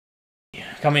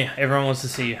Come here. Everyone wants to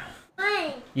see you.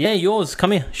 Mine. Yeah, yours. Come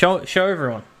here. Show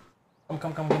everyone.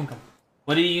 Come.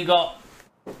 What do you got?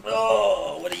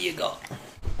 Oh, what do you got?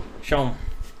 Show them.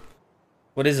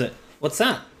 What is it? What's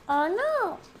that? Oh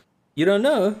no. You don't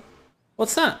know?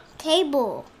 What's that?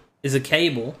 Cable. Is a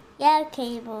cable. Yeah,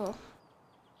 cable.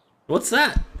 What's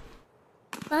that?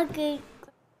 Monkey.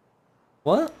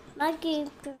 What? Monkey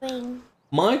green.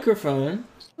 Microphone.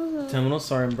 Terminal.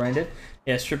 Sorry, I'm brain dead.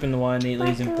 Yeah, stripping the wire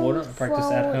neatly is important. I practice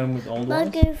at home with old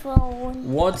ones.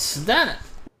 Microphone. What's that?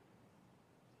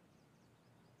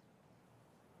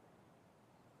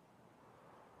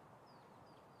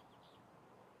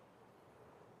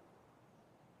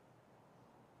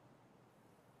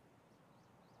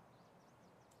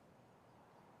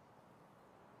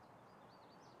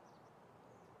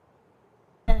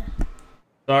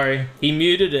 Sorry, he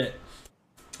muted it.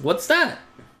 What's that?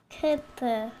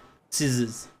 Clipper.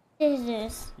 Scissors.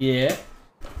 Scissors. Yeah.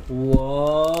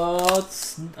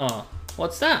 What's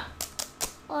that?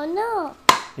 Oh no.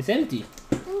 It's empty.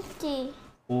 Empty.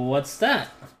 What's that?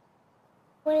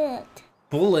 Bullet.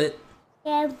 Bullet.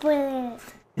 Yeah, bullet.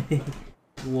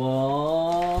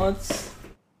 What's...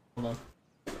 Hold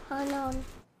on.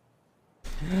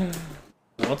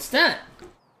 What's that?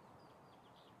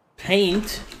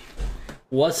 Paint.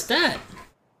 What's that?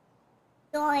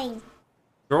 Drawing.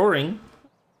 Drawing?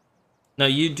 No,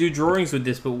 you do drawings with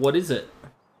this, but what is it?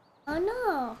 Oh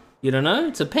no. You don't know?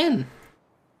 It's a pen.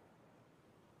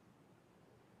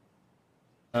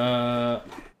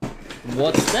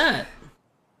 What's that?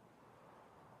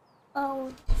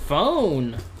 Oh.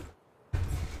 Phone.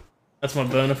 That's my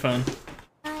burner phone.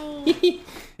 My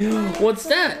What's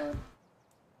that?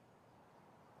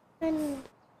 phone.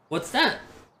 What's that?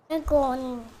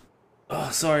 Gone. Oh,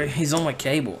 sorry, he's on my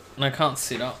cable and I can't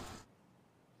sit up.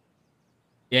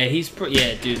 Yeah,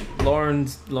 yeah, dude.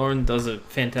 Lauren does a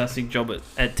fantastic job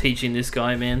at teaching this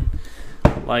guy, man.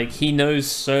 Like, he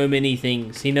knows so many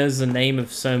things. He knows the name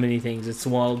of so many things. It's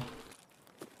wild.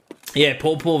 Yeah,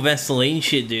 Paul Vaseline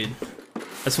shit, dude.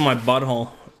 That's for my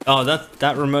butthole. Oh,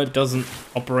 that remote doesn't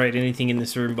operate anything in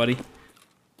this room, buddy.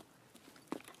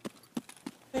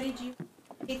 But did you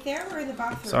eat there or in the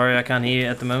bathroom? Sorry, I can't hear you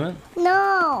at the moment.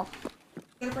 No.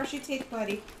 You gotta brush your teeth,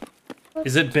 buddy.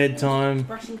 Is it bedtime?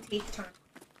 Brushing teeth time.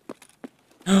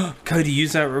 Cody,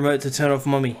 use that remote to turn off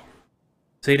Mummy.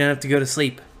 So you don't have to go to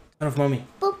sleep. Turn off Mummy.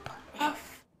 Boop.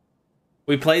 Off.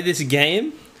 We played this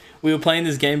game. We were playing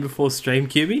this game before stream,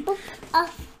 QB. Boop.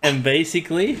 Off. And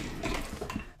basically,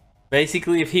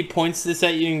 if he points this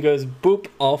at you and goes boop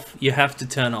off, you have to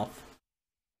turn off.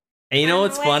 And you know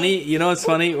what's funny? You know what's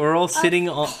funny? We're all sitting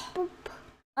on... Boop.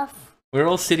 Off. We're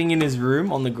all sitting in his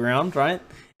room on the ground, right?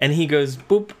 And he goes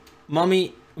boop,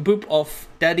 Mummy, boop off,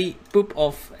 Daddy, boop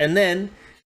off. And then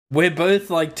we're both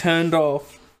like turned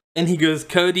off. And he goes,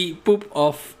 Cody, boop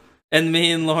off. And me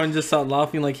and Lauren just start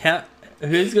laughing like,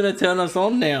 who's gonna turn us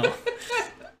on now?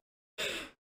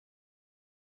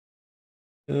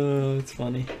 Oh, it's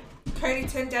funny. Cody,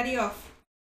 turn Daddy off.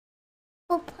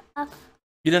 Boop. Off.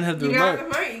 You don't have the You remote. don't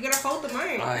have the remote. You gotta hold the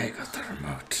remote. I got the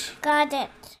remote. Got it.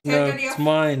 No, Turn Daddy it's off.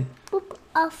 mine. Boop.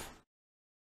 Off.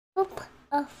 Boop.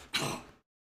 Off.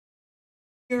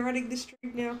 You're running the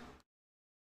stream now.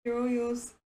 You're all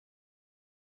yours.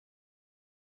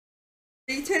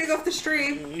 Are you turning off the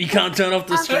stream? You can't turn off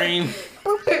the stream.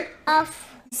 Boop.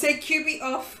 Off. Say QB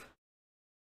off.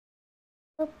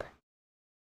 Boop.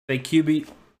 Say QB,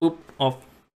 boop, off.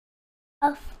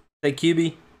 Off. Say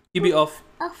QB, QB off.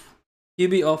 Off.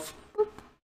 QB off. Boop.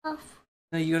 Off.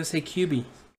 No, you gotta say QB.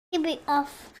 Keep it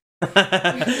off.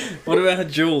 What about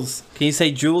Jules? Can you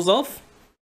say Jules off?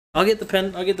 I'll get the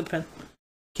pen.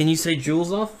 Can you say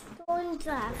Jules off? Doors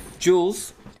off.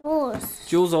 Jules. Doors.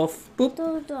 Jules off. Boop.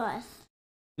 Doors.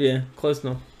 Yeah, close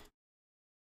enough.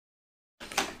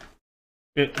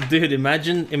 Yeah, dude,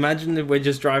 imagine if we're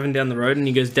just driving down the road and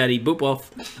he goes, Daddy, boop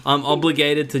off. I'm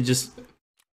obligated to just,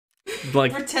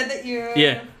 like... Pretend that you're...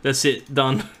 Yeah, that's it.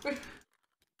 Done.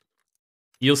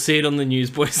 You'll see it on the news,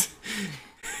 boys.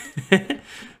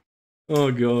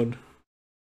 Oh, God.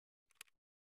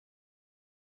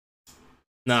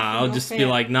 Nah, I'll just be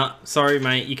like, nah, sorry,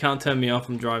 mate. You can't turn me off.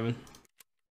 I'm driving.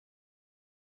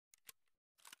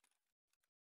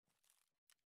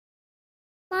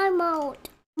 My mode.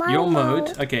 Your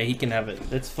mode? Okay, he can have it.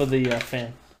 That's for the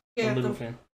fan. Yeah, the little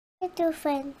fan. Little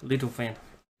friend. Little fan.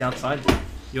 Outside.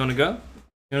 You want to go?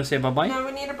 You want to say bye-bye? No,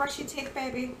 we need to brush your teeth,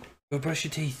 baby. Go brush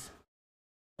your teeth.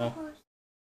 Oh.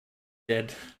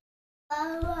 Dead.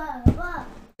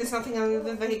 There's nothing other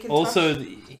than that he can Also, touch.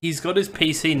 he's got his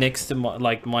PC next to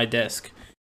my desk.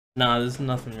 Nah, there's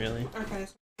nothing really. Okay,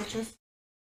 so just...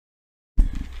 I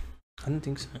don't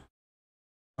think so.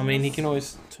 I mean, he can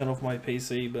always turn off my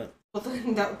PC, but... Well,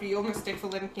 then that would be your mistake for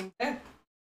letting him there.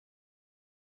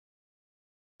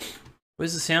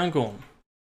 Where's the sound gone?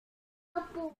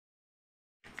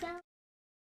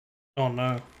 Oh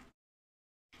no.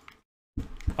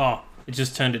 Oh, it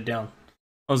just turned it down.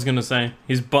 I was gonna say,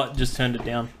 his butt just turned it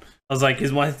down. I was like,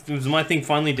 is my thing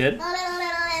finally dead?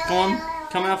 Come on,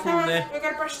 come out from there. We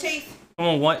gotta brush teeth.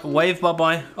 Come on, wave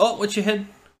bye-bye. Oh, what's your head?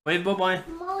 Wave bye-bye.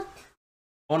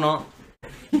 Or not.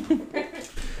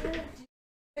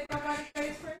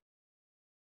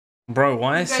 Bro,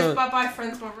 why You guys so... bye-bye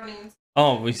friends while running.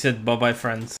 Oh, we said bye-bye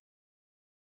friends.